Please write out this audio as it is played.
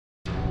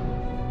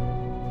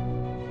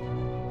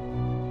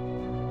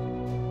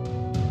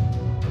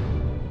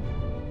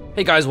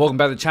Hey guys, welcome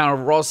back to the channel.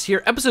 Ross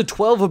here, episode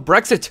 12 of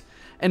Brexit.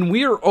 And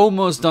we are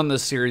almost done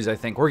this series, I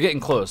think. We're getting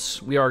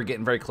close. We are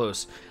getting very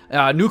close.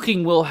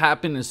 Nuking will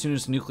happen as soon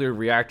as nuclear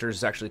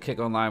reactors actually kick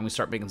online. We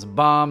start making some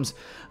bombs.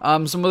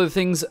 Some other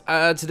things.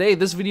 Today,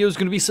 this video is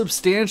going to be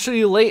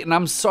substantially late, and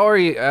I'm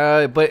sorry,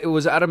 but it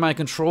was out of my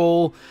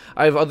control.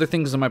 I have other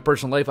things in my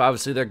personal life,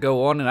 obviously, that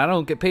go on, and I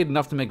don't get paid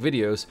enough to make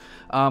videos.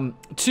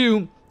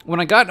 Two, when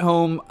I got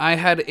home, I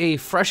had a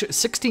fresh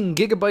 16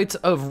 gigabytes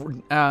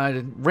of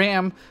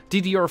RAM,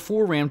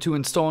 DDR4 RAM, to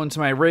install into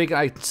my rig.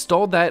 I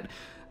installed that.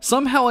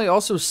 Somehow I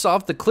also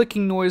solved the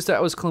clicking noise that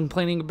I was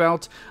complaining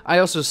about. I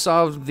also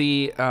solved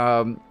the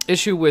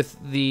issue with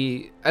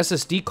the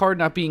SSD card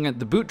not being at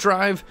the boot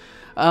drive.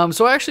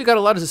 So I actually got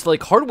a lot of this,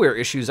 like, hardware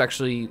issues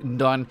actually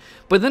done.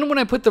 But then when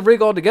I put the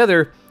rig all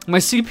together, my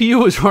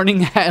CPU was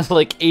running at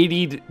like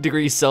 80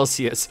 degrees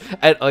Celsius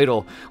at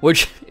idle,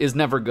 which is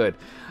never good.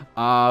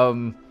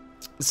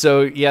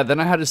 So yeah, then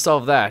I had to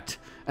solve that.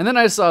 And then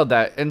I solved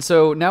that. And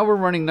so now we're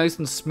running nice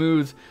and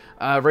smooth.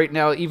 Right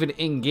now, even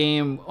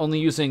in-game, only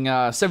using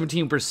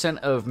 17%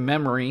 of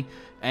memory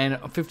and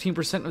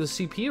 15% of the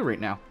CPU right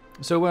now.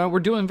 So we're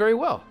doing very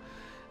well.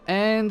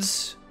 And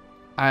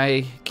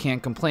I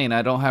can't complain.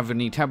 I don't have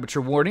any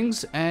temperature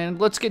warnings. And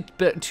let's get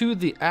to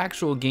the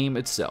actual game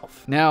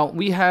itself. Now,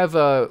 we have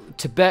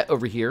Tibet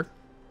over here,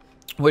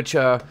 which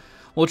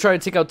we'll try to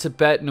take out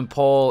Tibet,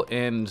 Nepal,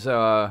 and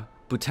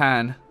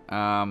Bhutan.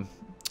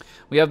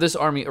 We have this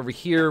army over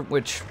here,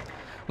 which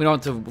we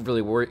don't have to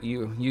really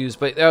use,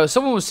 but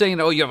someone was saying,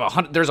 oh, you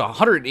have there's a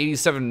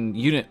 187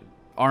 unit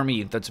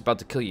army that's about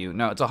to kill you.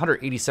 No, it's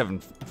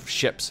 187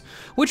 ships,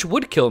 which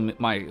would kill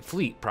my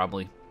fleet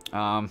probably.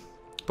 But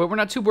we're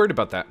not too worried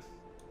about that.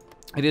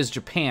 It is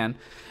Japan.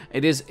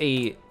 It is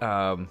a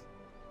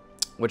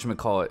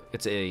whatchamacallit,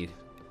 it's a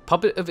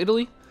puppet of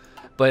Italy,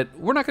 but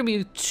we're not going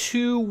to be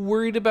too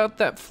worried about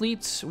that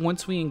fleet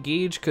once we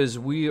engage, because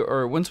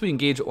once we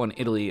engage on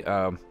Italy,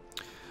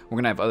 we're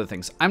going to have other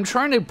things. I'm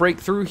trying to break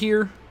through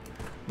here,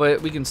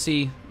 but we can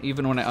see,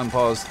 even when I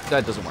unpause,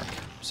 that doesn't work.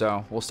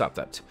 So we'll stop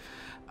that.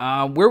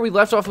 Where we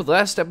left off with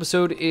last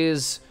episode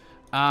is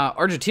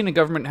Argentina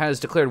government has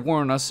declared war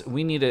on us.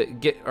 We need to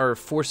get our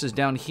forces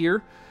down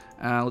here.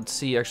 Let's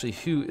see actually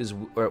who is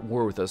at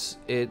war with us.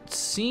 It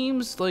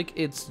seems like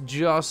it's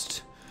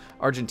just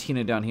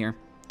Argentina down here.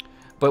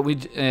 But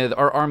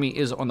our army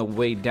is on the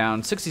way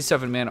down.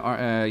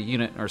 67-man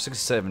unit, or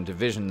 67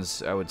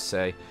 divisions, I would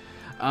say.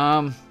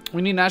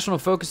 We need national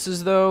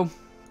focuses, though.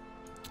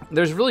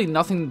 There's really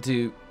nothing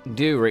to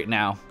do right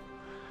now,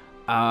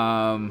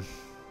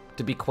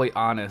 to be quite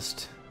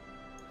honest.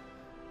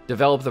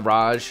 Develop the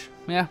Raj.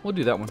 Yeah, we'll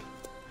do that one.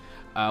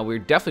 We're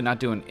definitely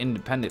not doing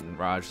independent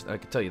Raj. I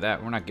can tell you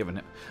that. We're not giving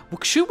it. Well,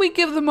 should we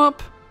give them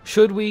up?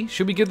 Should we?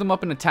 Should we give them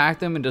up and attack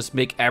them and just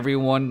make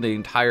everyone, the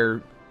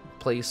entire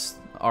place,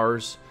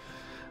 ours?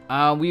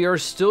 We are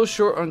still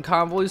short on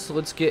convoys, so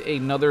let's get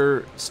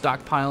another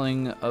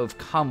stockpiling of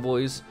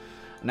convoys.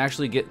 And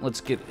actually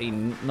let's get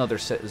another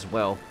set as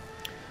well.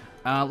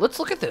 Let's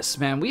look at this,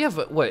 man. We have,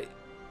 what,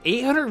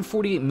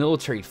 848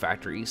 military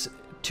factories,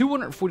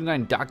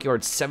 249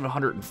 dockyards,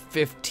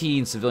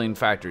 715 civilian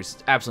factories.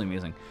 It's absolutely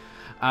amazing.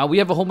 We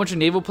have a whole bunch of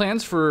naval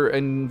plans for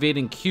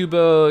invading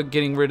Cuba,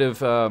 getting rid of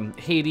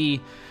Haiti,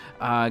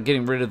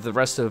 getting rid of the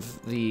rest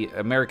of the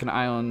American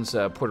islands,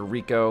 Puerto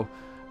Rico.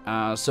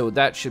 So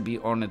that should be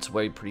on its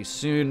way pretty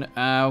soon.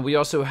 We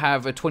also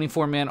have a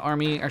 24-man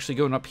army actually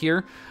going up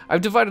here.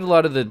 I've divided a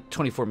lot of the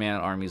 24-man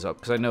armies up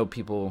because I know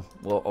people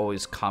will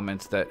always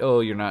comment that,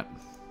 oh, you're not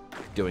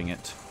doing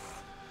it.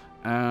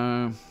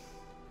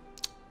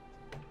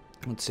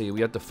 Let's see. We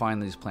have to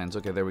find these plans.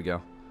 Okay, there we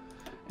go.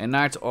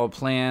 Enact all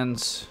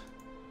plans.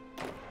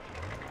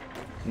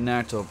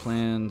 Enact all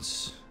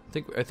plans.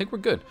 I think we're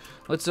good.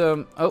 Let's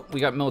oh, we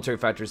got military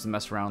factories to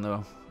mess around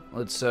though.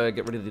 Let's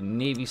get rid of the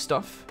Navy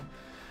stuff.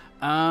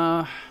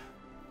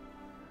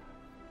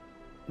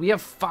 We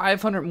have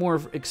 500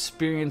 more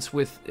experience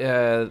with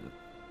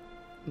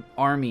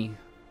army.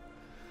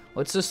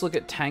 Let's just look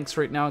at tanks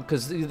right now,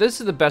 because this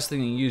is the best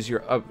thing to use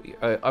your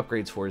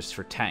upgrades for, is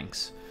for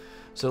tanks.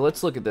 So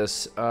let's look at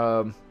this.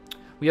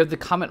 We have the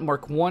Comet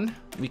Mark 1.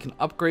 We can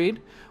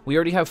upgrade. We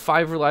already have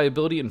 5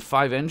 reliability and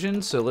 5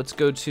 engines, so let's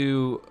go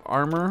to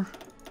armor.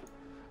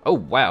 Oh,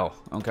 wow.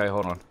 Okay,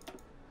 hold on.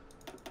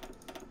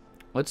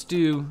 Let's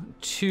do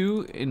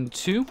 2 and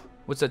 2.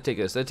 What's that take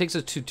us? That takes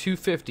us to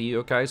 250,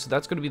 okay, so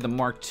that's going to be the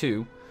Mark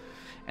II.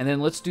 And then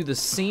let's do the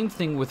same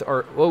thing with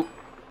our... Whoa,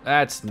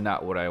 that's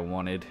not what I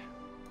wanted.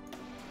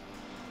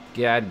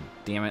 God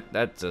damn it,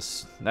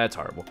 that's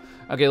horrible.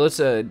 Okay, let's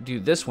do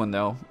this one,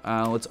 though.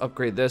 Let's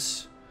upgrade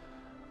this.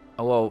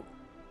 Oh,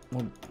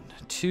 well,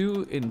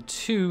 2 and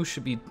 2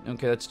 should be...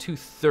 Okay, that's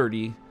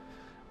 230.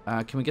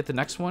 Can we get the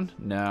next one?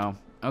 No.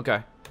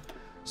 Okay.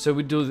 So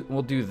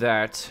we'll do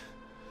that.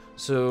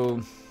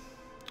 So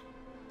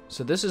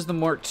this is the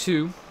Mark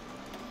II,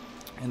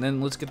 and then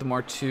let's get the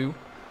Mark II.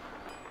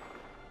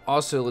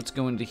 Also, let's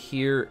go into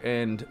here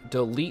and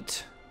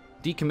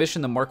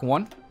decommission the Mark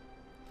I,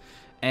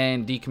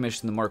 and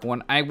decommission the Mark I.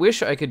 I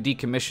wish I could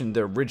decommission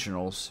the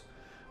originals,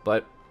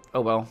 but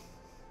Oh well.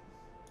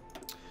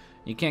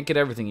 You can't get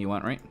everything you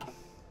want, right?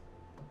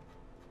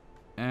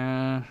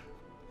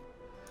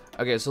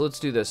 Okay, so let's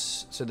do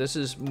this. So this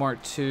is Mark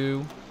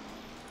II.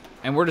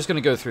 And we're just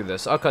going to go through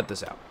this. I'll cut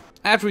this out.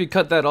 After we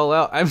cut that all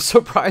out, I'm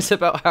surprised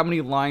about how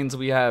many lines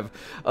we have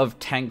of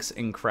tanks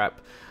and crap.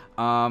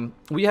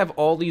 We have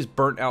all these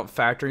burnt out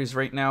factories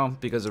right now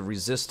because of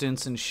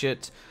resistance and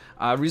shit.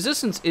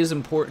 Resistance is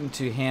important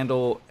to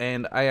handle,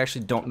 and I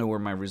actually don't know where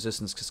my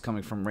resistance is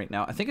coming from right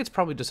now. I think it's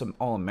probably just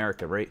all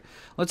America, right?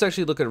 Let's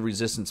actually look at a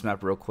resistance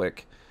map real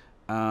quick.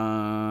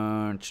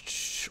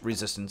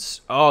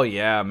 Resistance. Oh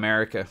yeah,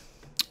 America.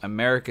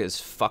 America is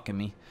fucking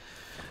me.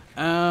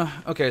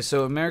 Okay,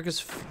 so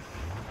America's...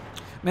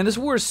 Man, this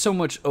war is so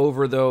much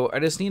over, though. I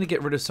just need to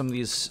get rid of some of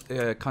these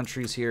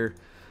countries here.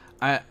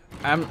 I'm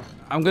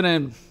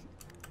gonna...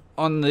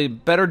 On the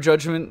better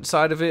judgment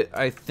side of it,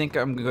 I think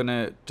I'm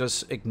gonna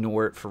just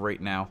ignore it for right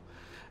now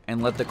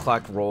and let the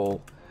clock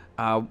roll.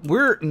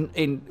 We're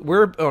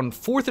on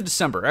 4th of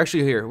December.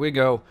 Actually, here we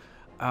go.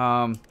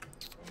 Yeah,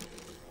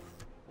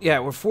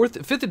 we're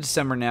 5th of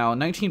December now,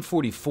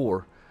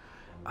 1944.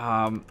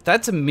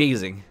 That's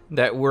amazing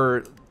that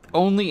we're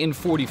only in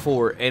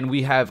 44 and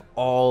we have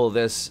all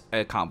this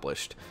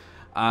accomplished.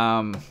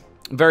 I'm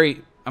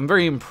very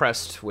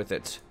impressed with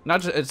it.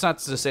 It's not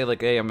to say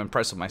like, hey, I'm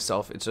impressed with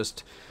myself. It's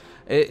just,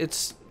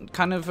 it's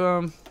kind of,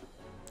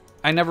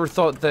 I never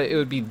thought that it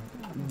would be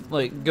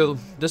like go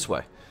this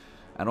way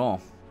at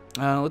all.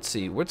 Let's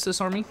see, what's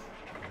this army?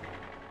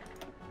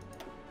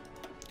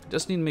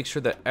 Just need to make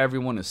sure that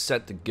everyone is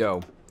set to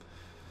go.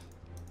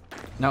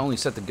 Not only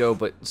set to go,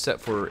 but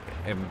set for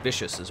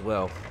ambitious as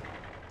well.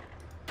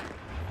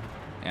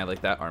 Yeah, I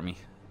like that army.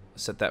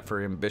 Set that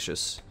for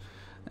ambitious.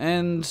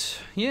 And,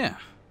 yeah.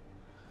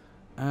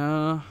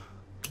 Go.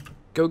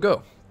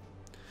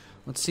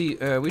 Let's see.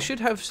 We should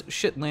have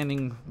shit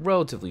landing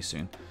relatively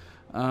soon.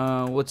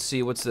 Let's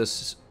see. What's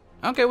this?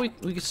 Okay,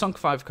 we sunk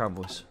 5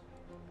 convoys.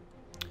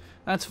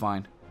 That's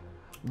fine.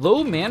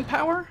 Low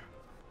manpower?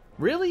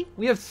 Really?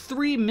 We have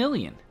 3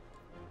 million.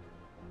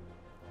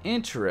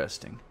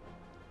 Interesting.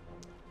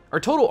 Our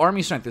total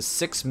army strength is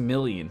 6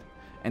 million.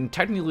 And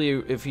technically,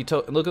 if you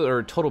look at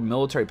our total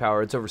military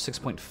power, it's over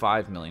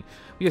 6.5 million.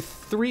 We have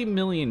 3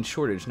 million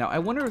shortage. Now, I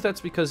wonder if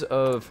that's because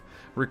of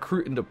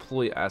recruit and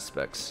deploy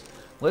aspects.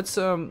 Let's,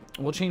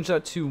 we'll change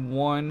that to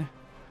 1.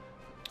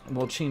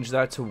 We'll change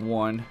that to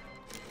 1.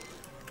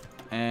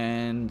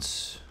 And,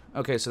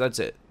 okay, so that's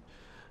it.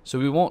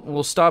 So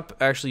we'll stop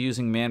actually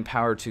using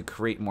manpower to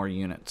create more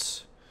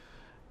units.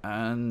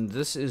 And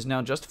this is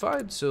now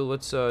justified, so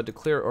let's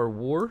declare our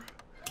war.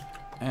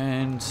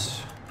 And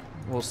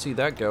we'll see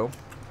that go.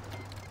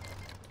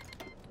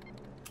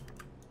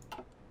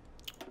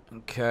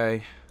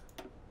 Okay.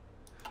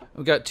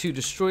 We've got 2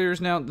 destroyers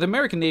now. The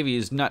American Navy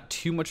is not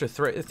too much a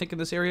threat, I think, in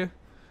this area.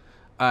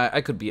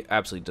 I could be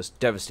absolutely just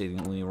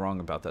devastatingly wrong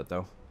about that,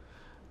 though.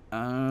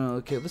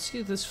 Okay, let's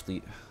see this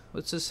fleet.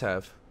 What's this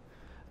have?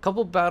 A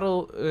couple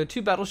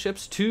 2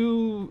 battleships,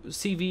 2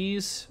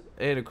 CVs,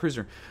 and a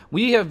cruiser.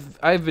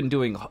 I've been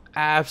doing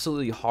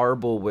absolutely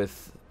horrible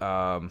with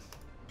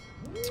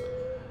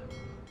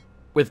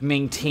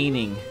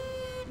maintaining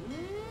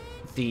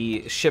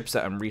the ships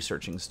that I'm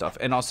researching stuff,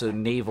 and also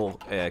naval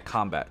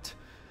combat.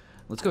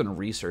 Let's go into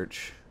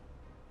research.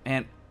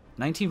 And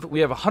we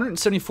have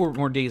 174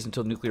 more days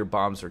until nuclear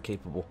bombs are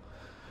capable.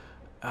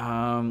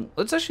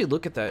 Let's actually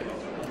look at that.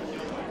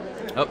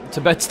 Oh,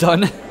 Tibet's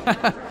done.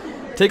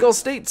 Take all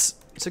states.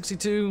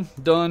 62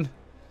 done.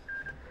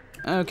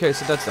 Okay,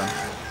 so that's done.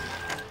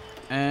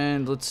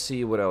 And let's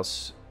see what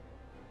else.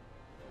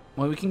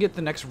 Well, we can get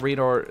the next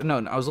radar.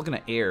 No, I was looking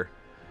at air.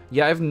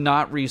 Yeah, I've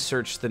not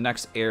researched the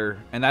next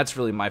air, and that's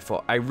really my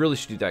fault. I really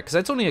should do that, because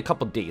that's only a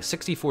couple days,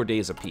 64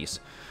 days apiece.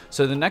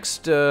 So the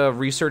next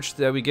research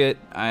that we get,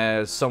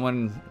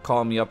 someone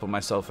call me up on my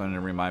cell phone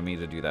and remind me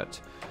to do that.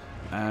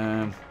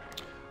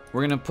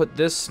 We're going to put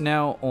this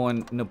now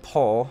on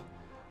Nepal,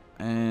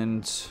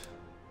 and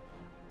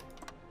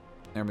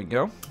there we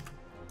go.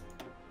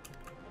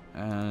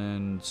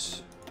 And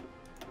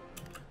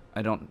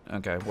I don't,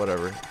 okay,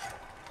 whatever.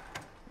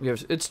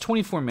 It's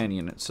 24 man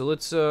units, so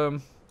let's,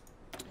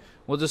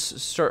 we'll just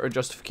start our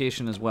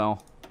justification as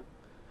well.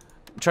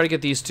 Try to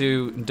get these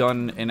 2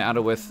 done and out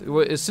of with.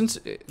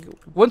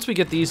 Once we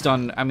get these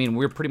done, I mean,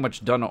 we're pretty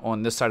much done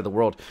on this side of the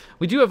world.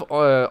 We do have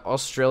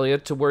Australia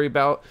to worry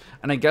about,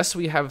 and I guess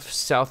we have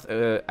South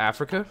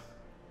Africa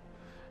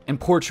and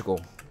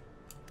Portugal.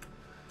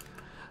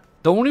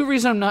 The only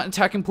reason I'm not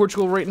attacking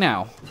Portugal right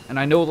now, and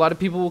I know a lot of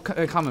people will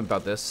comment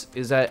about this,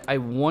 is that I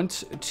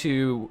want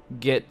to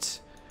get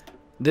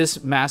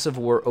this massive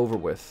war over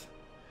with.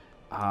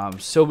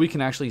 So we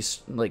can actually,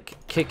 like,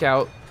 kick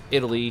out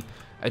Italy.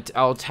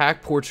 I'll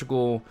attack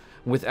Portugal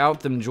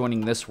without them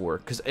joining this war,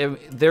 because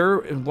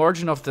they're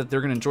large enough that they're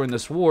going to join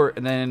this war,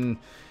 and then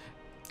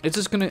it's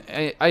just going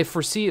to... I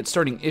foresee it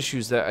starting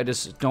issues that I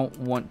just don't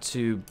want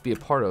to be a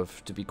part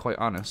of, to be quite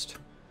honest.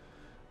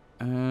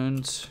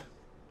 And...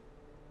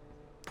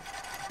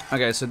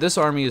 okay, so this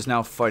army is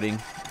now fighting,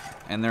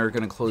 and they're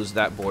going to close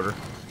that border.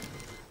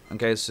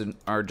 Okay, so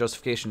our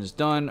justification is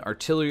done.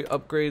 Artillery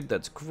upgrade,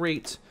 that's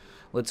great.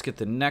 Let's get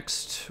the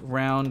next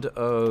round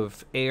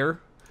of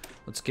air.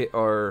 Let's get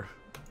our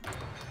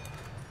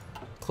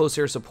close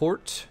air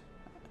support.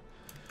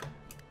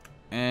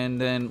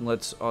 And then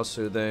let's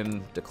also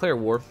then declare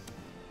war.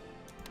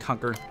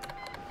 Conquer.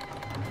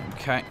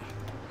 Okay.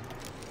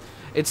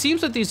 It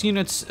seems that these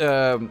units,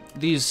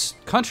 these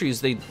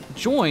countries, they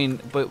join,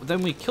 but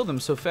then we kill them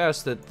so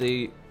fast that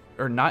they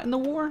are not in the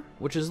war,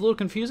 which is a little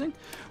confusing.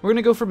 We're going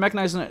to go for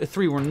mechanized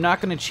 3. We're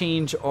not going to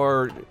change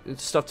our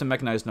stuff to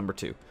mechanized number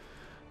 2.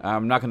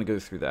 I'm not going to go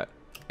through that.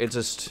 It's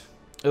just,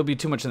 it'll be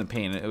too much in the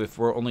pain if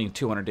we're only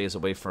 200 days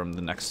away from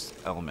the next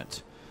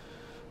element.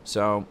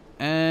 So,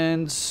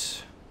 and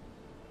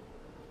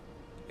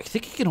I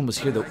think you can almost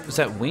hear the, is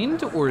that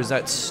wind or is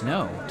that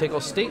snow? Take all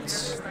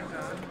states.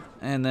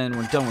 And then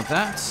we're done with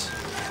that.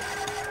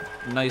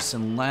 Nice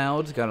and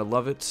loud, gotta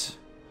love it.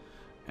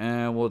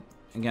 And we'll,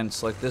 again,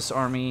 select this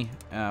army.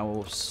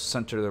 We'll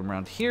center them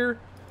around here.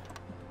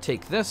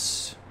 Take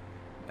this.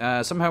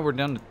 Somehow we're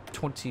down to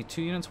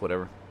 22 units,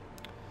 whatever.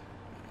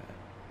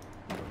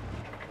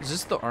 Is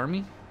this the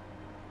army?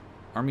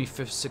 Army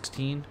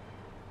 16?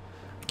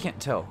 I can't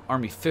tell.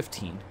 Army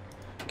 15.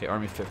 Okay,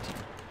 Army 15.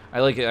 I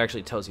like it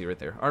actually tells you right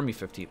there. Army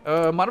 15.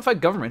 Modified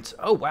government.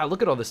 Oh, wow,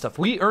 look at all this stuff.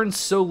 We earned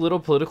so little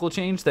political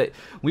change that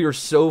we are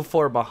so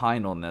far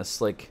behind on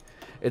this. Like,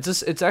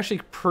 it's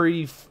actually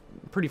pretty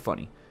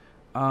funny.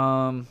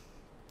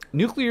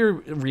 Nuclear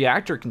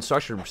reactor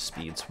construction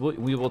speeds.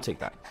 We will take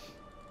that.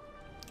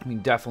 I mean,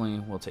 definitely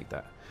we'll take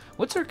that.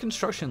 What's our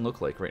construction look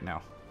like right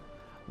now?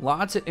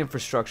 Lots of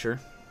infrastructure.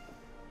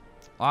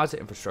 Lots of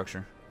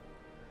infrastructure.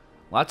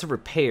 Lots of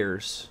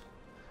repairs.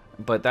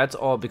 But that's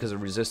all because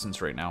of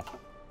resistance right now.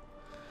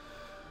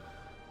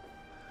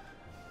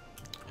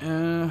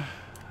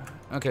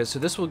 Okay, so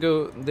this will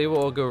go, they will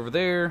all go over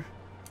there.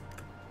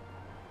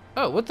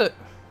 Oh, what the?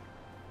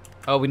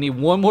 Oh, we need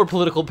one more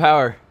political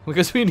power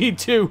because we need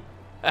 2.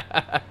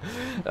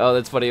 Oh,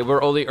 that's funny.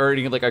 We're only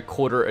earning like a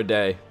quarter a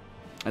day.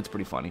 That's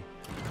pretty funny.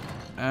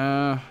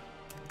 Are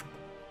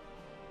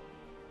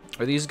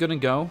these gonna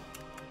go?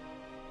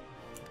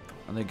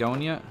 Are they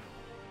going yet?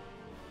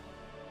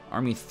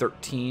 Army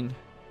 13.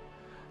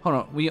 Hold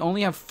on, we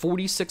only have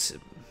 46.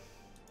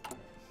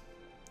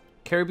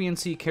 Caribbean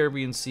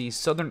Sea,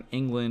 Southern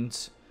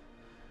England.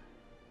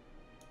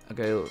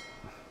 Okay.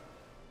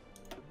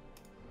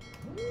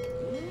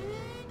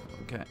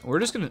 Okay, we're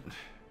just gonna...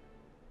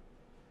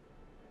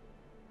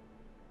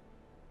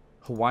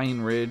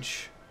 Hawaiian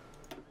Ridge.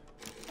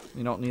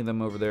 We don't need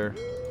them over there.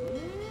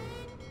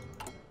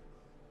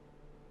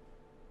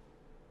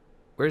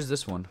 Where's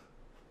this one?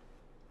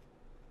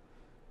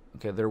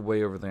 Okay, they're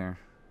way over there.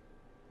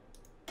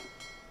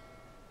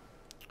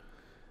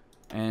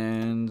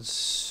 And...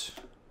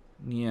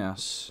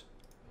 yes.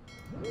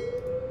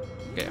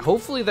 Okay,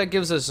 hopefully that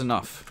gives us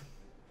enough.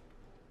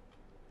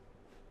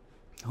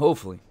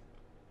 Hopefully.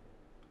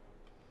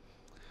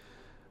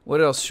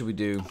 What else should we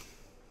do?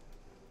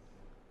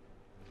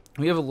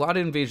 We have a lot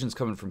of invasions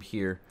coming from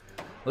here.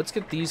 Let's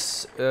get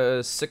these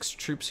 6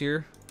 troops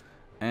here.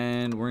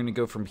 And we're going to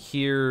go from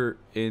here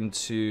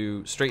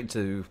into straight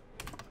into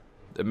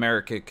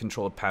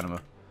America-controlled Panama.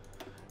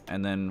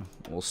 And then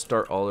we'll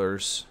start all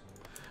ours.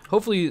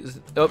 Hopefully,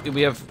 oh,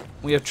 we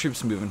have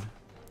troops moving.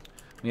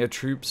 We have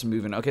troops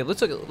moving. Okay,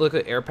 let's look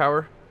at air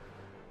power,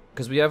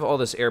 because we have all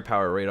this air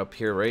power right up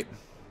here, right?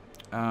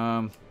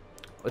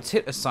 Let's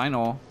hit assign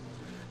all.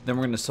 Then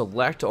we're going to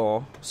select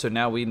all. So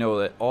now we know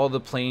that all the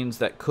planes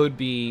that could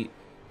be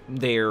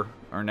there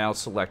are now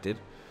selected.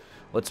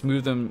 Let's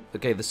move them.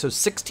 Okay, so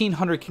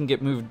 1,600 can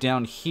get moved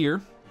down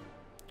here.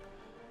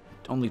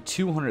 Only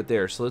 200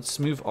 there. So let's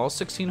move all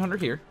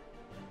 1,600 here.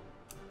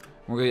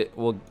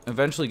 We'll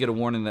eventually get a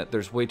warning that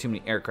there's way too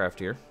many aircraft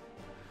here.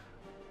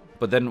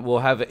 But then we'll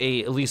have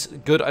at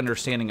least good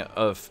understanding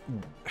of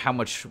how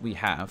much we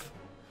have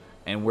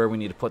and where we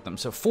need to put them.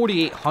 So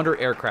 4,800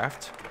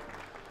 aircraft.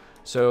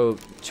 So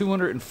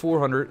 200 and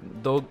 400.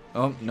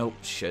 Oh, no,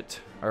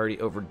 shit. I already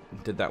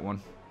overdid that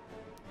one.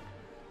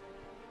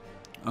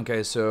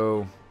 Okay,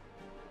 so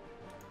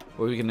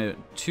what are we going to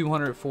do?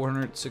 200,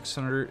 400,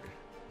 600,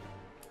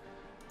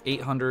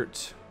 800,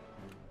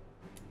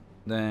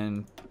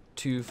 then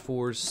 2,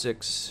 4,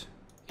 6,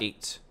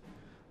 8.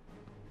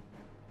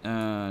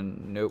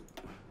 Nope.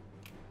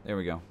 There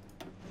we go.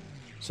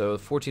 So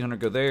 1,400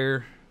 go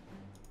there.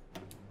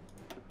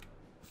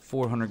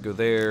 400 go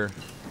there.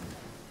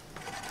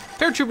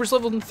 Paratroopers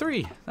leveled in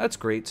 3. That's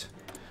great.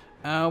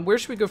 Where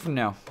should we go from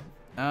now?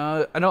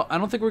 I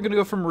don't think we're gonna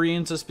go for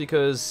Marines just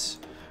because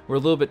we're a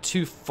little bit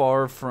too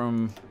far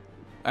from.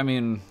 I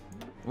mean,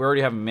 we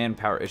already have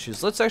manpower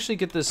issues. Let's actually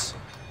get this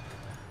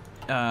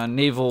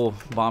naval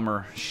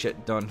bomber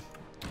shit done.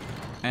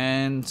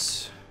 And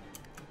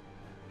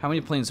how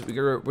many planes?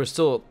 We're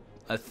still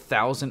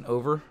 1,000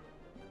 over.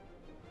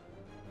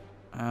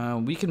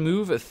 We can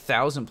move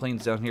 1,000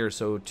 planes down here.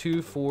 So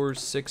 2, 4,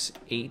 6,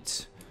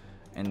 8,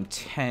 and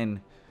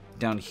 10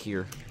 down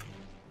here.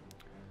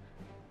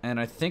 And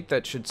I think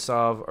that should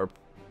solve our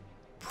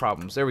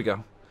problems. There we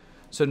go.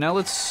 So now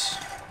let's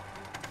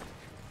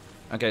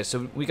Okay,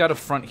 so we got a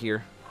front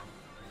here.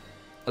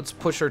 Let's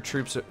push our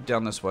troops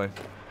down this way.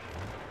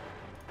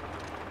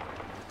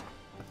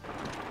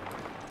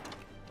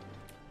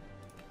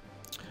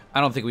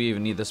 I don't think we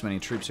even need this many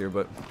troops here,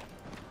 but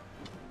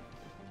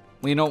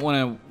we don't want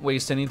to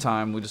waste any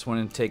time. We just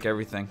want to take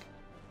everything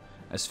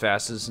as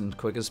fast and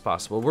quick as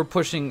possible. We're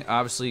pushing,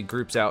 obviously,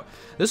 groups out.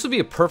 This would be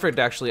a perfect,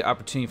 actually,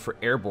 opportunity for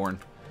airborne,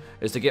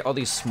 is to get all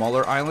these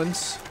smaller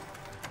islands.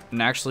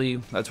 And actually,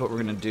 that's what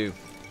we're going to do.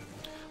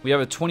 We have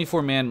a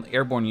 24-man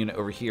airborne unit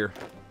over here.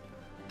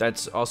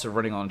 That's also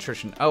running on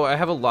attrition. Oh, I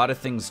have a lot of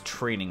things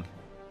training.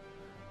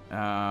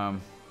 They're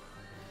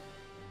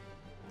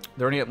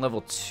only at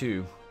level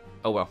 2.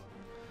 Oh, well.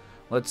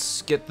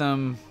 Let's get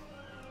them...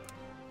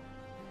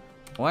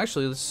 Well,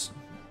 actually, let's...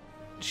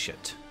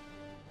 Shit.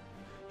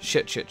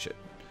 Shit.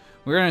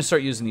 We're going to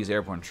start using these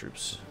airborne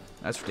troops.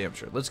 That's for damn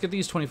sure. Let's get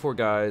these 24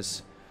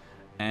 guys.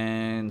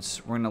 And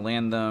we're going to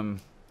land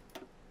them...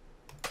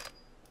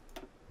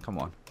 Come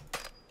on.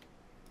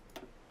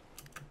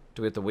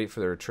 Do we have to wait for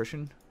their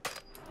attrition?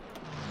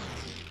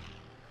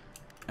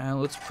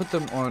 Let's put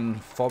them on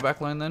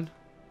fallback line then.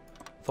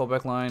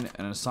 Fallback line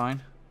and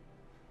assign.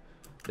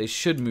 They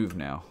should move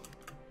now.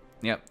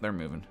 Yep, they're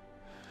moving.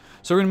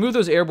 So we're going to move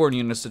those airborne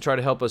units to try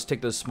to help us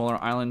take those smaller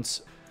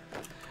islands.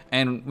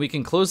 And we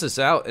can close this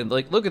out. And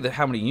like, look at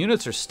how many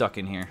units are stuck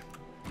in here.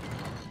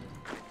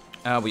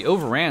 We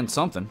overran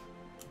something.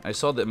 I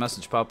saw that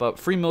message pop up.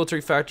 Free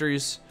military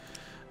factories.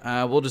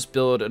 We'll just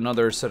build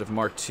another set of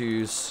Mark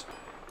IIs.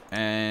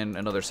 And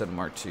another set of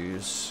Mark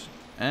IIs.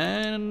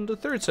 And a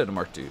third set of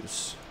Mark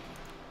IIs.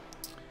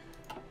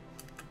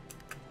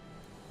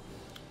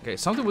 Okay,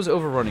 something was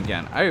overrun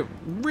again. I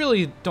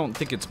really don't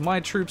think it's my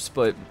troops,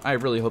 but I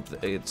really hope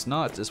that it's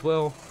not as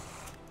well.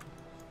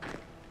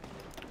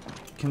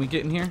 Can we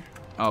get in here?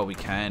 Oh, we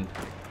can.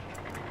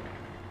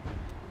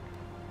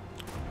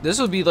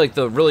 This would be like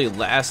the really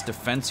last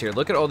defense here.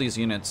 Look at all these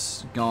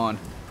units gone.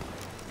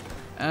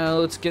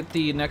 Let's get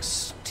the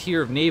next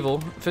tier of naval,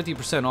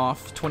 50%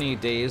 off, 28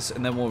 days,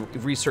 and then we'll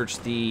research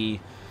the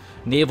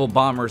naval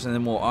bombers, and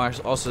then we'll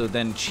also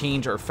then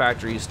change our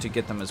factories to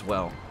get them as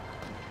well.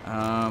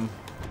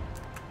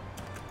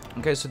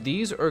 Okay, so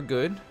these are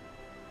good.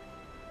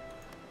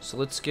 So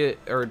let's get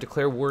or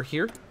declare war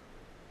here.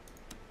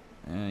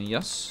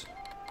 Yes.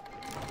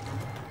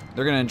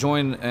 They're going to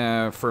join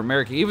for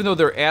America. Even though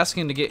they're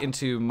asking to get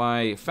into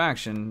my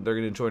faction, they're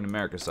going to join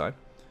America's side.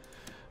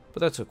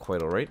 But that's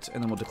quite alright.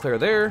 And then we'll declare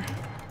there.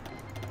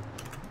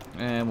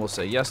 And we'll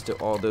say yes to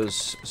all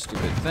those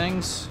stupid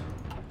things.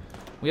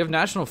 We have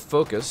national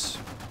focus.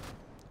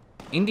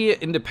 India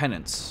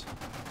independence.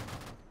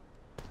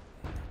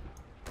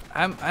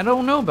 I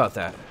don't know about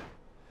that.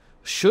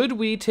 Should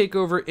we take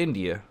over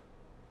India?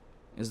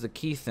 Is the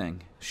key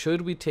thing.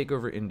 Should we take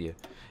over India?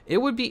 It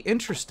would be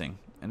interesting.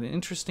 An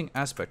interesting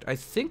aspect. I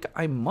think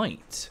I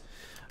might.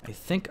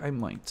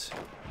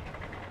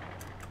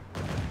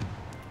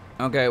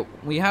 Okay,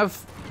 we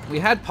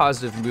had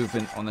positive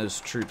movement on those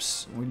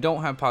troops. We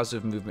don't have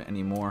positive movement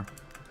anymore.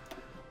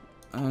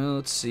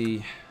 Let's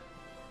see.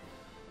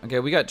 Okay,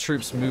 we got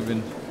troops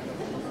moving.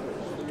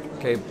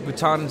 Okay,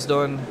 Bhutan's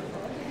done.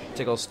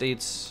 Take all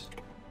states.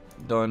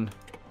 Done.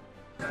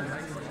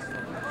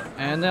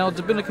 And now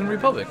Dominican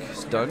Republic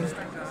is done.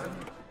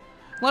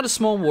 A lot of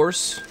small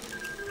wars.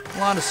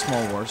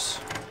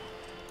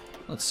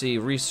 Let's see,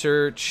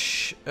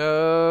 research.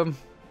 A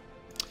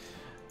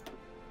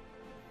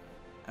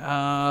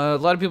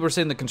lot of people are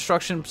saying the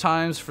construction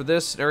times for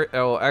this.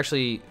 Oh,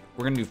 actually,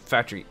 we're gonna do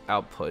factory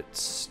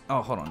outputs.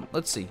 Oh, hold on.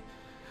 Let's see.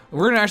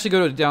 We're gonna actually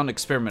go down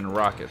experimental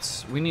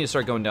rockets. We need to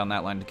start going down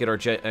that line to get our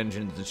jet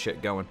engines and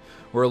shit going.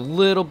 We're a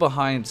little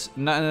behind. That's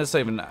not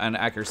even an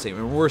accurate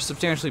statement. We're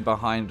substantially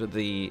behind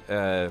the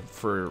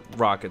for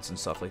rockets and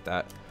stuff like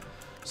that.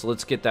 So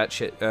let's get that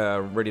shit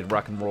ready to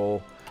rock and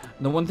roll.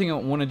 And the one thing I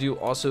want to do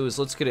also is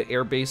let's get an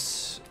air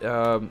base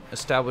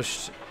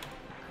established.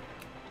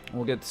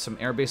 We'll get some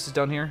air bases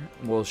down here.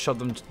 We'll shove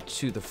them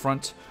to the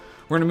front.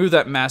 We're gonna move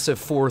that massive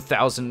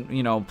 4,000,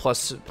 you know,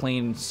 plus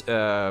planes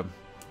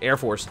Air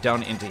Force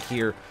down into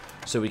here,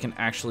 so we can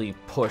actually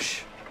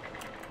push.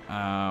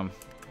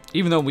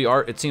 Even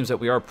though it seems that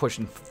we are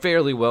pushing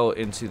fairly well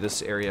into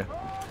this area.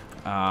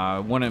 I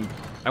want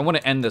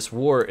to end this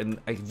war, and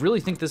I really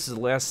think this is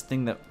the last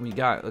thing that we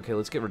got. Okay,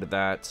 let's get rid of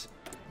that.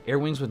 Air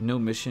wings with no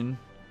mission.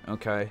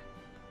 Okay.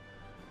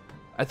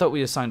 I thought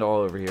we assigned all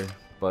over here,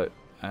 but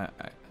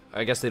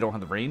I guess they don't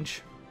have the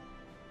range.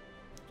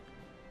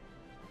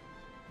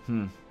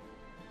 Do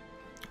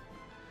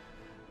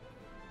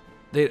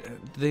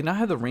they not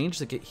have the range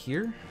to get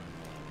here?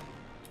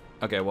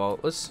 Okay, well,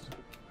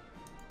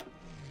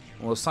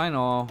 we'll assign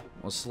all.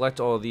 We'll select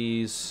all of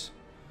these.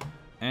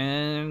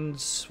 And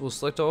we'll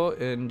select all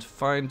and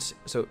find,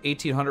 so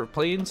 1,800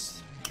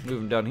 planes.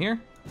 Move them down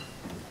here.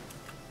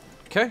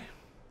 Okay.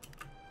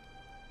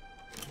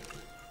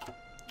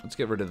 Let's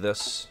get rid of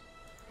this.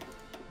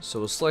 So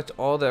we'll select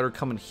all that are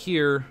coming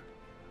here.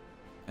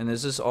 And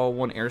is this all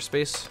one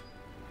airspace?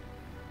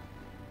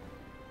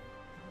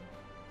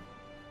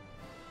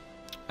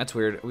 That's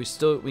weird.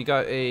 We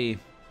got a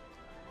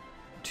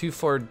too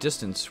far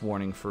distance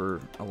warning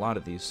for a lot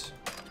of these.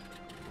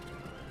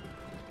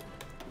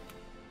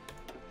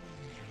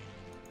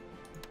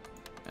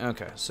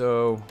 Okay,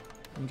 so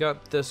we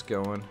got this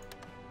going.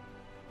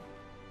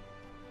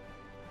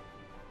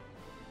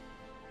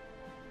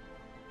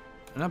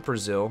 Not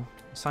Brazil.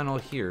 Sign all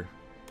here.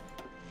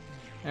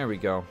 There we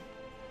go.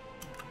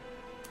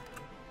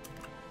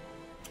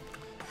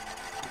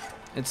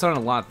 It's not a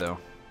lot, though.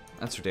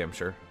 That's for damn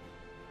sure.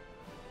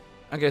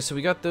 Okay, so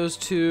we got those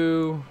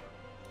two.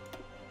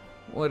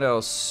 What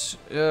else?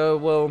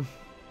 Well...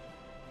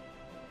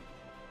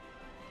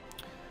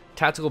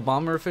 Tactical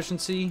bomber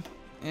efficiency?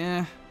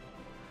 Eh.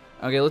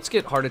 Okay, let's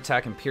get heart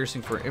attack and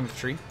piercing for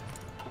infantry.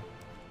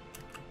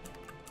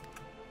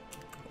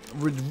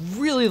 Would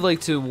really like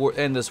to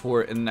end this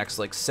war in the next,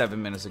 like,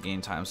 7 minutes of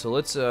game time. So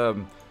let's,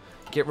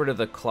 get rid of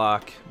the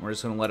clock. We're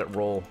just gonna let it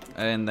roll.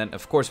 And then,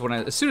 of course,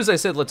 as soon as I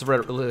said let's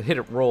hit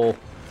it roll,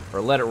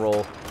 or let it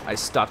roll, I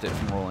stopped it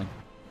from rolling.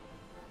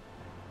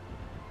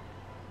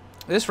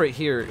 This right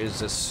here is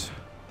just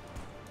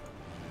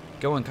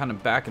going kind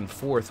of back and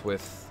forth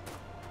with...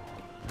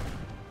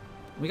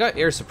 We got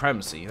air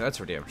supremacy, that's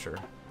for damn sure.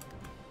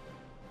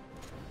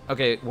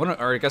 Okay,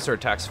 I guess our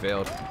attacks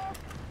failed.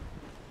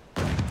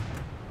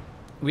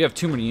 We have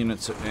too many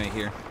units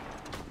here.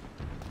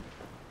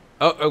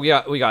 Oh, we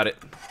got it.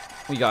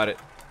 We got it.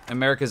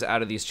 America's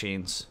out of these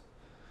chains.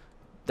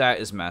 That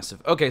is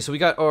massive. Okay, so we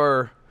got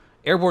our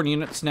airborne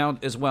units now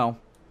as well.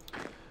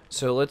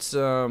 So let's,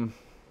 we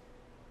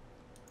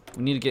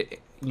need to get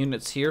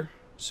units here.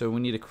 So we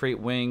need to create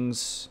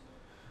wings.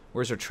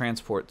 Where's our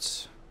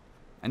transports?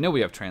 I know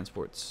we have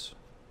transports.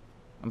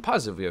 I'm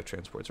positive we have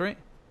transports, right?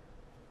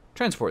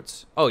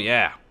 Transports. Oh,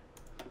 yeah.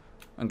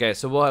 Okay,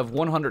 so we'll have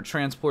 100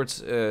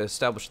 transports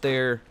established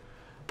there.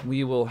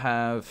 We will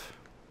have...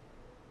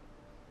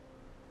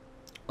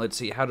 Let's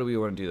see, how do we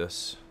want to do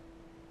this?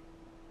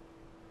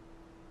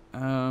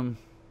 We're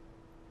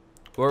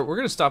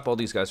going to stop all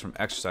these guys from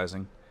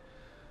exercising.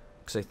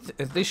 Because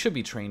they should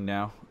be trained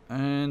now.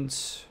 And...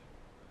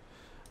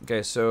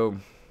 Okay, so...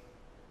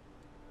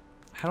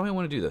 How do I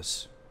want to do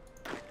this?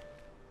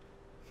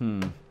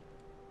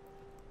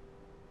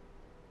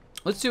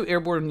 Let's do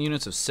airborne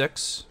units of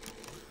 6.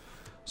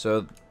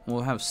 So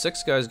we'll have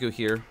 6 guys go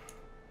here.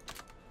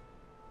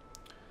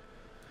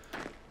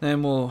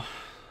 Then we'll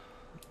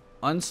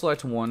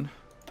unselect 1.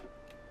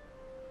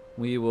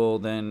 We will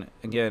then,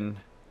 again,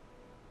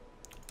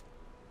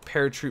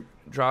 paratroop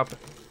drop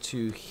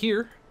to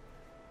here.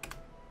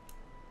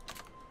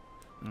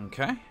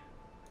 Okay.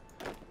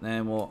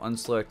 Then we'll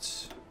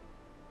unselect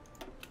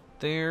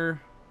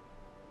there.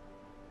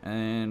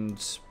 And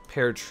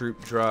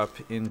paratroop drop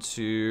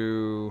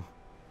into...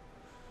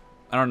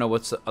 I don't know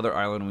what's the other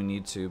island we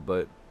need to,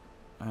 but...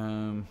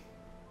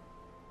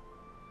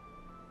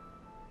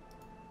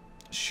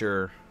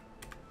 Sure.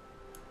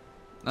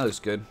 That looks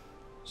good.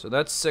 So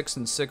that's 6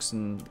 and 6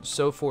 and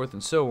so forth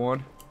and so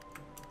on.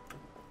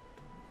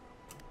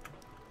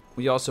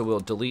 We also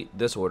will delete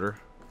this order.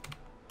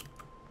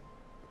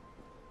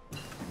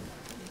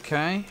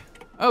 Okay.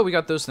 Oh, we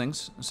got those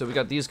things. So we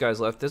got these guys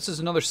left. This is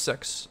another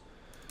 6.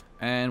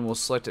 And we'll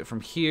select it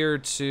from here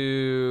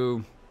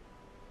to...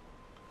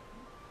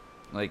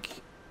 like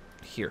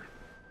here.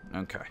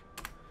 Okay.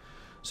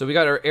 So we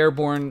got our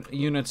airborne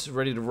units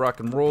ready to rock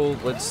and roll.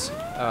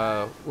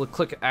 We'll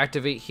click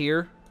activate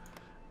here.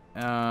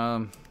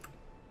 I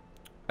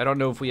don't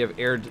know if we have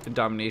air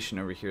domination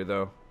over here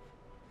though.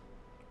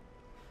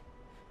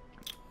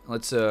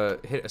 Let's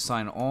hit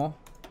assign all.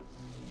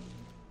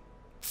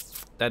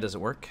 That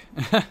doesn't work.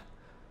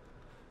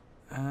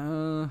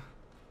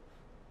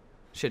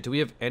 Shit, do we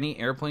have any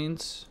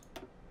airplanes?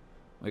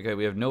 Okay,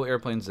 we have no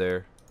airplanes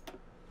there.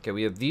 Okay,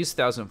 we have these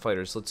 1,000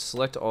 fighters. Let's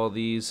select all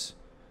these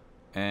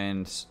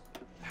and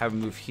have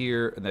them move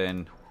here and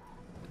then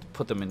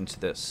put them into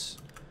this.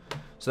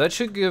 So that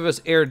should give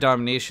us air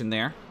domination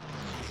there.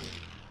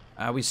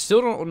 We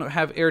still don't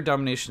have air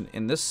domination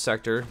in this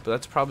sector, but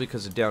that's probably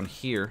because of down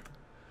here.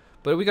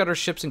 But we got our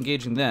ships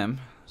engaging them,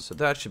 so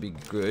that should be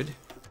good.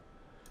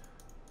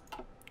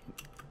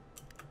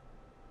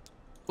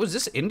 Was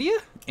this India?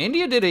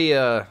 India did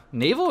a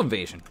naval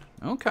invasion.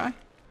 Okay.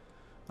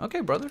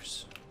 Okay,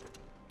 brothers.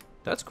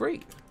 That's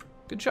great.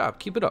 Good job.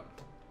 Keep it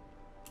up.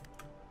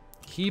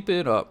 Keep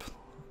it up.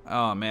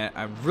 Oh, man.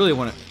 I really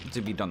want it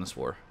to be done this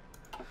war.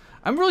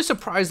 I'm really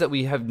surprised that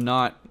we have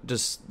not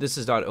just... This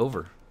is not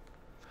over.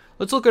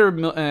 Let's look at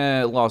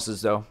our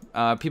losses, though.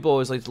 People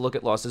always like to look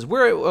at losses.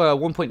 We're at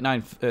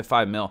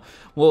 1.95 mil.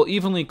 We'll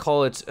evenly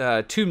call it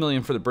 2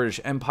 million for the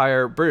British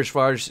Empire. British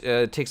Raj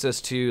takes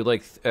us to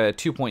like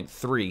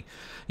 2.3.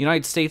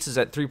 United States is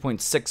at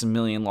 3.6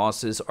 million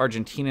losses.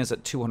 Argentina is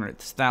at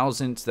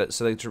 200,000.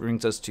 So that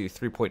brings us to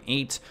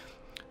 3.8.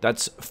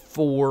 That's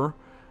 4.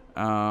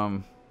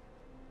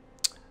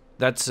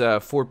 That's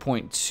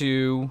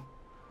 4.2.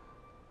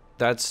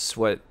 That's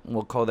what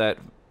we'll call that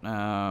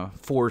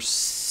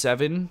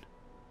 4.7.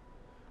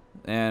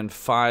 And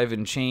 5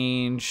 and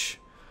change.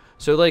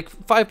 So like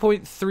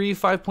 5.3,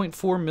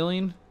 5.4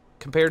 million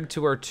compared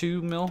to our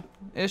 2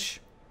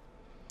 mil-ish.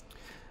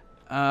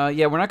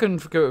 Yeah, we're not going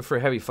to go for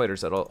heavy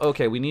fighters at all.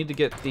 Okay, we need to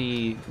get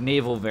the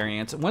naval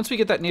variant. Once we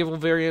get that naval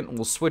variant,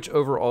 we'll switch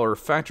over all our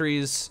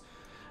factories.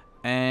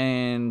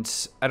 And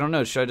I don't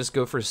know, should I just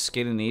go for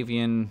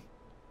Scandinavian?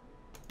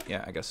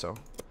 Yeah, I guess so.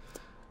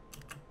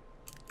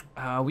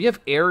 We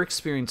have air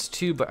experience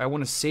too, but I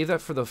want to save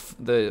that for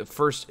the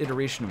first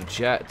iteration of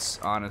jets,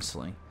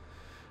 honestly.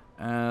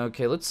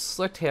 Okay, let's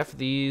select half of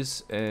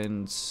these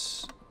and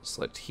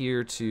select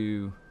here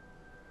to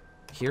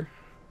here.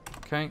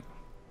 Okay.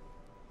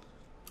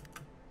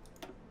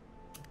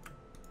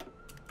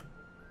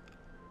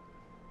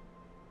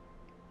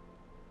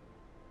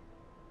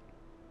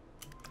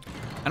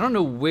 I don't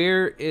know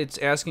where it's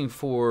asking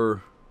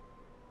for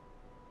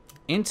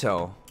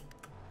intel.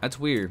 That's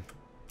weird.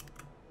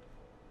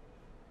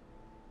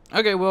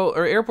 Okay, well,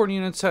 our airborne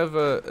units have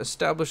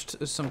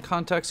established some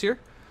contacts here.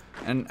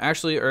 And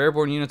actually, our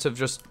airborne units have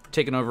just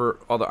taken over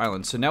all the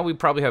islands. So now we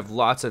probably have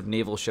lots of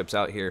naval ships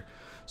out here.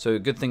 So a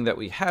good thing that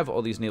we have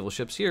all these naval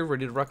ships here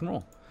ready to rock and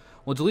roll.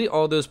 We'll delete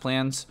all those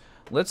plans.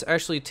 Let's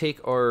actually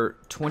take our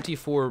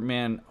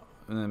 24-man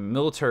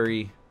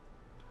military,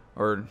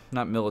 or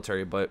not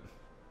military, but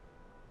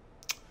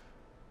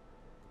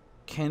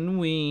can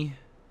we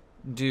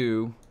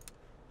do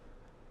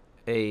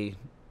a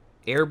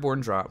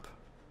airborne drop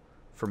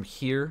from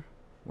here?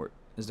 Where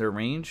is there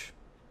range?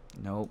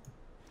 Nope.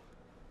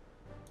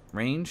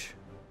 Range?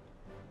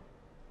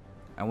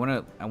 I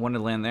wanna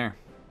land there.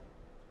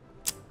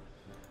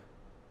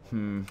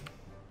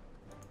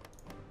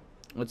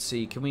 Let's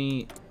see, can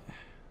we...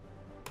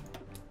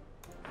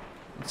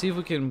 Let's see if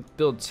we can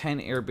build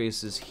 10 air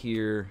bases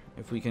here,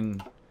 if we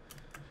can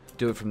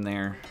do it from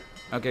there.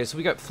 Okay, so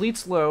we got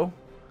fleets low.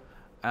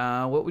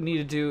 What we need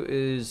to do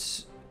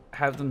is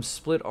have them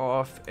split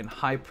off in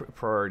high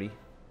priority.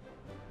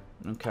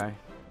 Okay.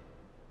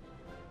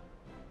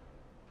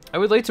 I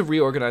would like to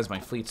reorganize my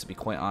fleets, to be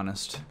quite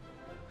honest.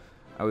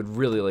 I would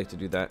really like to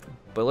do that.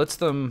 But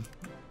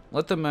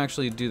let them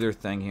actually do their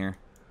thing here.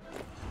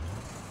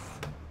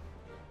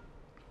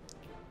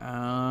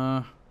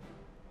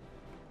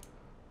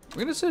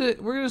 We're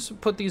gonna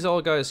put these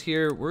all guys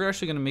here. We're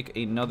actually gonna make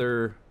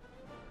another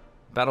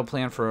battle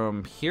plan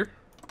from here.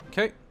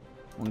 Okay.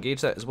 We'll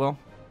engage that as well.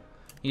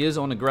 He is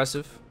on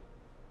aggressive.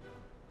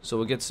 So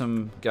we'll get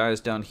some guys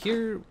down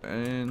here,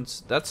 and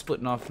that's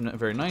splitting off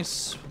very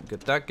nice. We'll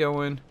get that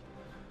going.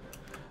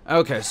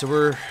 Okay, so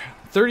we're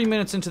 30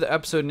 minutes into the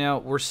episode now.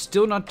 We're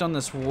still not done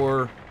this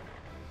war,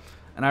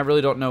 and I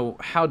really don't know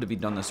how to be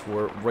done this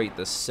war right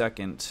this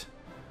second.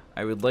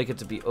 I would like it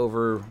to be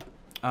over.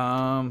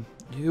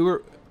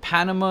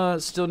 Panama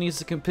still needs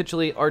to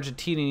capitulate.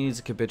 Argentina needs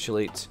to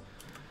capitulate.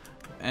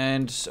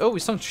 And oh, we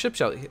sunk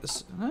ships out.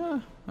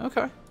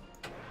 Okay.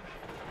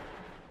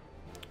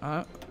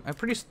 I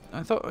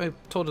thought I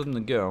told them to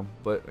go,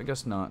 but I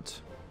guess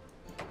not.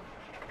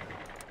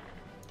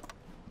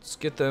 Let's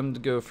get them to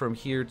go from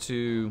here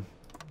to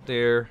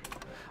there.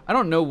 I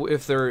don't know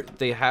if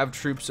they have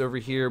troops over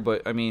here,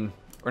 but I mean,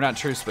 or not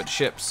troops, but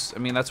ships. I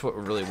mean, that's what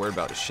we're really worried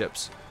about is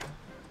ships.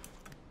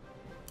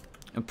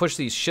 And push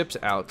these ships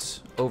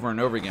out over and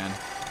over again.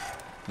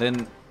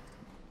 Then,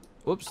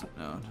 whoops,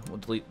 no, we'll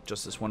delete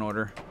just this one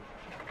order.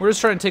 We're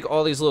just trying to take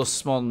all these little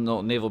small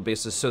naval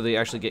bases so they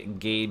actually get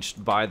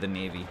engaged by the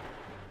Navy.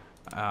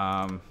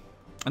 And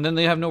then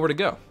they have nowhere to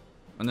go.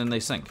 And then they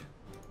sink.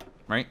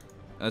 Right?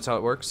 That's how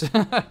it works?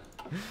 At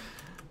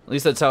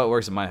least that's how it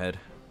works in my head.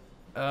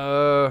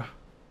 Man,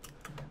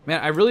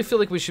 I really feel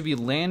like we should be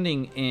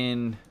landing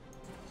in...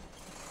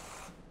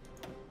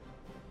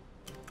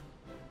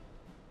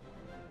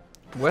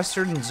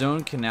 Western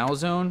Zone, Canal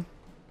Zone?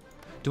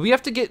 Do we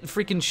have to get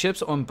freaking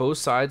ships on both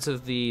sides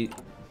of the...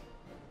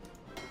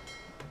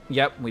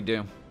 Yep, we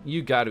do.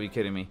 You gotta be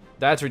kidding me.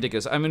 That's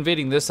ridiculous. I'm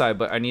invading this side,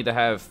 but I need to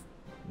have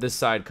this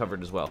side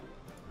covered as well.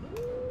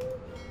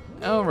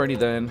 Alrighty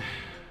then.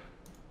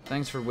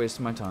 Thanks for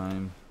wasting my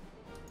time.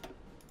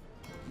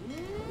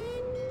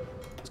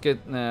 Let's get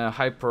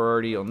high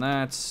priority on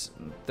that.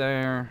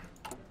 There.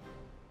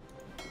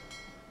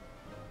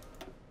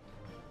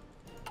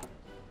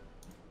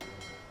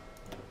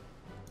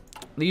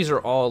 These are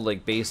all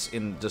like based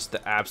in just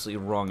the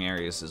absolutely wrong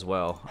areas as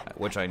well,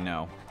 which I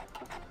know.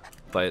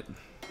 But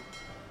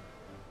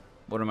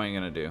what am I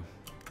gonna do?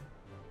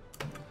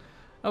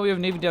 Oh, we have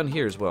Navy down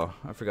here as well.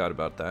 I forgot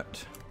about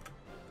that.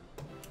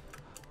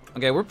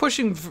 Okay, we're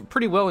pushing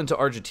pretty well into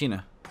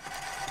Argentina.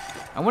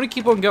 I want to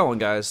keep on going,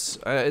 guys.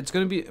 It's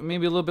gonna be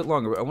maybe a little bit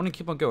longer, but I want to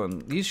keep on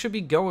going. These should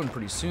be going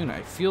pretty soon.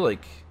 I feel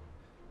like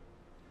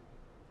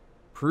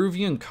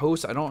Peruvian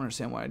coast. I don't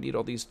understand why I need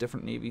all these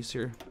different navies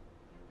here.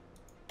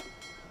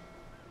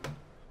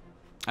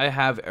 I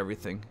have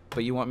everything,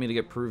 but you want me to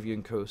get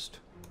Peruvian coast.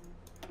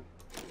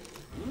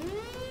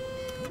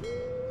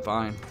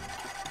 Fine.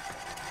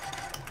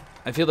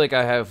 I feel like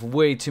I have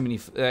way too many...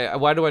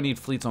 why do I need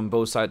fleets on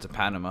both sides of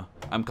Panama?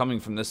 I'm coming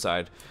from this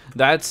side.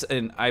 That's,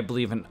 I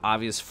believe, an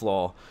obvious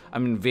flaw.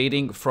 I'm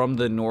invading from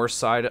the north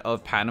side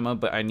of Panama,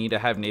 but I need to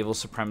have naval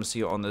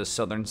supremacy on the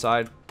southern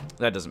side.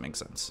 That doesn't make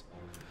sense.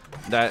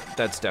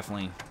 That's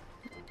definitely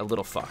a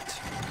little fucked.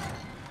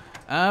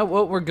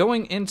 Well, we're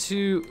going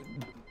into...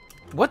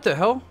 What the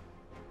hell?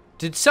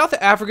 Did South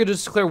Africa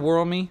just declare war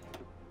on me?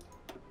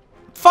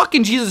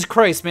 Fucking Jesus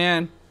Christ,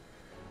 man.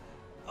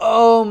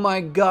 Oh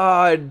my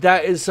god,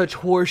 that is such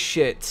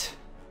horseshit.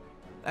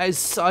 That is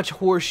such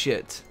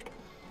horseshit.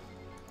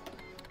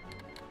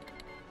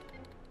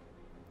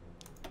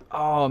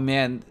 Oh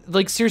man,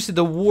 like seriously,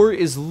 the war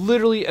is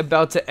literally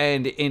about to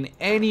end in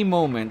any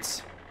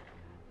moment.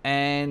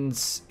 And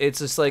it's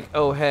just like,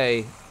 oh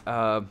hey,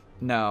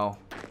 no.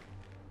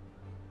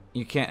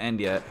 You can't end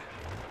yet.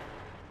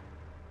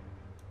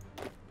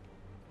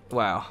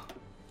 Wow.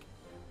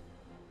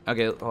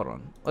 Okay, hold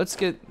on. Let's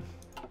get...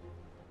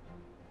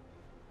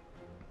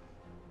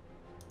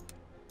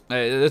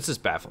 This is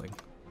baffling.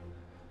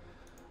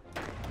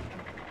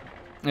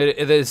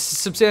 It is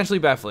substantially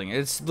baffling.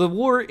 The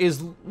war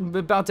is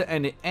about to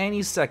end at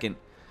any second.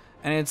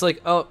 And it's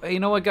like, oh, you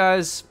know what,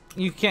 guys?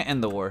 You can't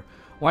end the war.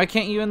 Why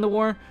can't you end the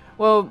war?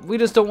 Well, we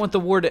just don't want the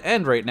war to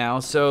end right now.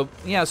 So,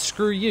 yeah,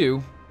 screw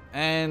you.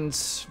 And,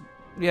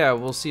 yeah,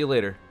 we'll see you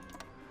later.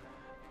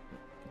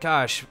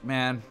 Gosh,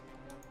 man.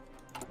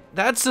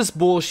 That's just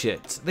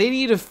bullshit. They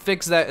need to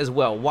fix that as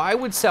well. Why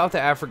would South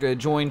Africa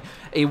join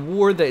a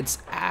war that's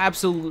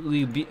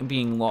absolutely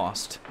being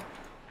lost?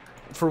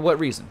 For what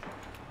reason?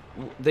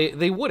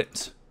 They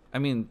wouldn't. I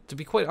mean, to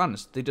be quite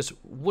honest, they just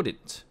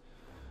wouldn't.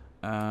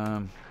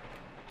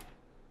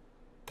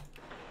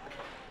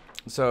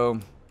 So,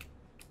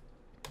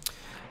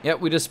 yeah,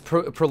 we just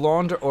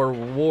prolonged our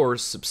war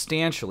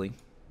substantially.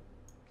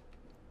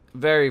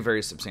 Very,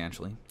 very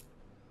substantially.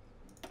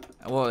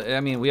 Well, I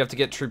mean, we have to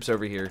get troops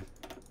over here.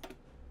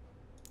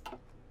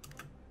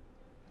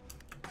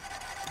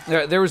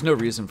 There was no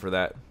reason for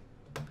that.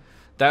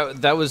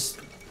 That was...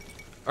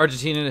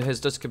 Argentina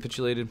has just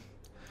capitulated.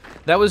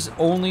 That was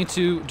only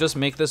to just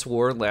make this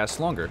war last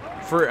longer.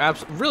 For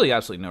really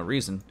absolutely no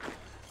reason.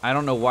 I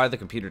don't know why the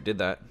computer did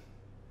that.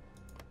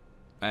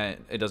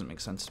 It doesn't make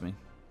sense to me.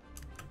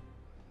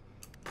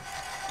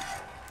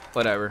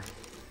 Whatever.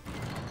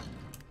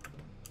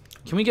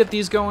 Can we get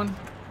these going?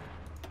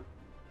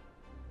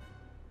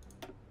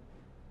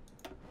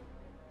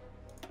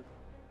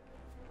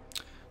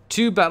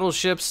 Two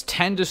battleships,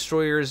 10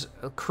 destroyers,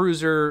 a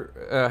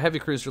cruiser, heavy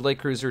cruiser, light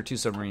cruiser, 2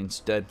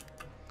 submarines dead.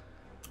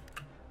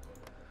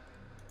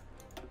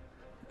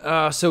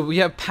 So we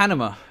have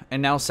Panama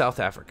and now South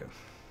Africa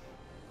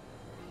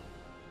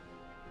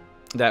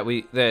that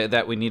we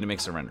need to make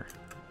surrender.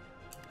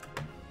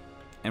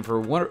 And for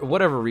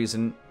whatever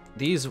reason,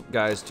 these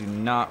guys do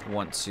not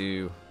want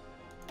to.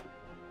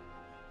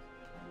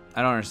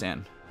 I don't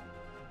understand.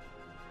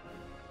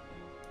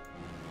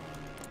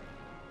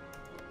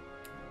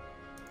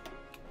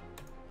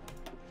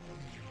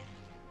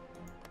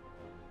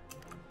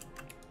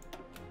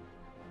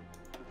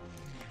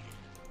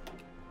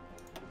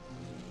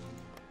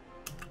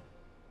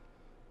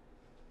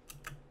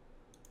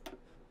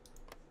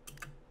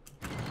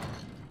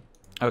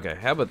 Okay,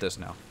 how about this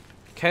now?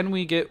 Can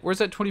we get... Where's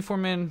that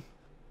 24-man...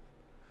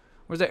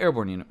 Where's that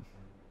airborne unit?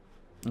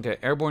 Okay,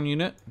 airborne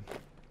unit.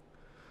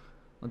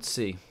 Let's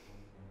see.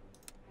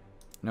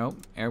 Nope,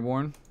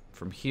 airborne.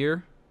 From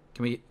here.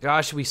 Can we...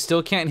 Gosh, we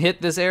still can't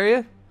hit this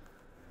area?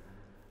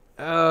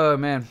 Oh,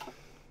 man.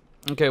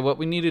 Okay, what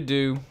we need to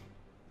do...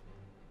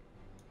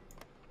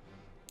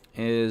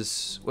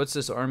 is... What's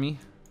this army?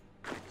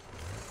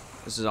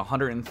 This is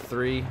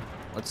 103.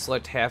 Let's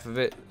select half of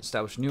it.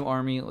 Establish new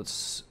army.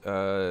 Let's, we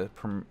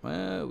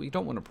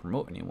don't want to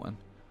promote anyone.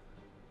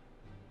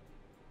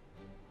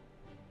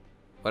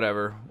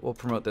 Whatever. We'll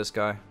promote this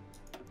guy.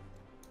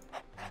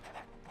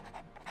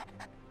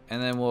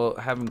 And then we'll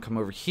have him come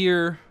over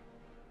here.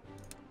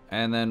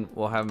 And then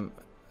we'll have him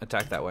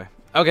attack that way.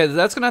 Okay,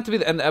 that's going to have to be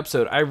the end of the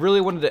episode. I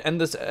really wanted to end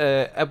this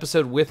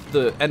episode with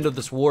the end of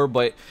this war,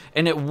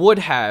 and it would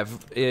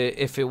have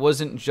if it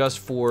wasn't just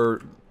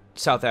for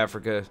South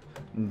Africa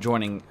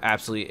joining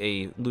absolutely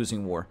a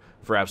losing war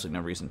for absolutely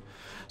no reason.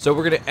 So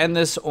we're going to end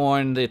this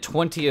on the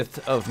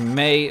 20th of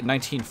May,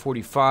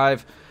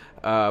 1945.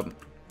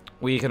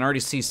 We can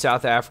already see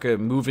South Africa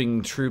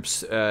moving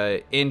troops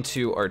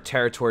into our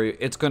territory.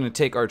 It's going to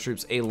take our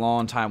troops a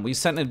long time. We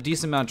sent a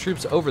decent amount of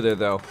troops over there,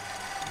 though.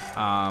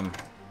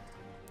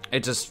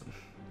 It's just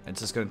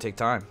going to take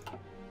time.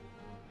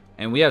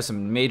 And we have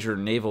some major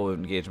naval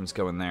engagements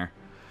going there.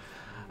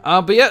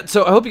 But yeah,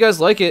 so I hope you guys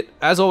like it.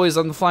 As always,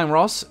 I'm the Flying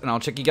Ross, and I'll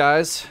check you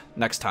guys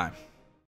next time.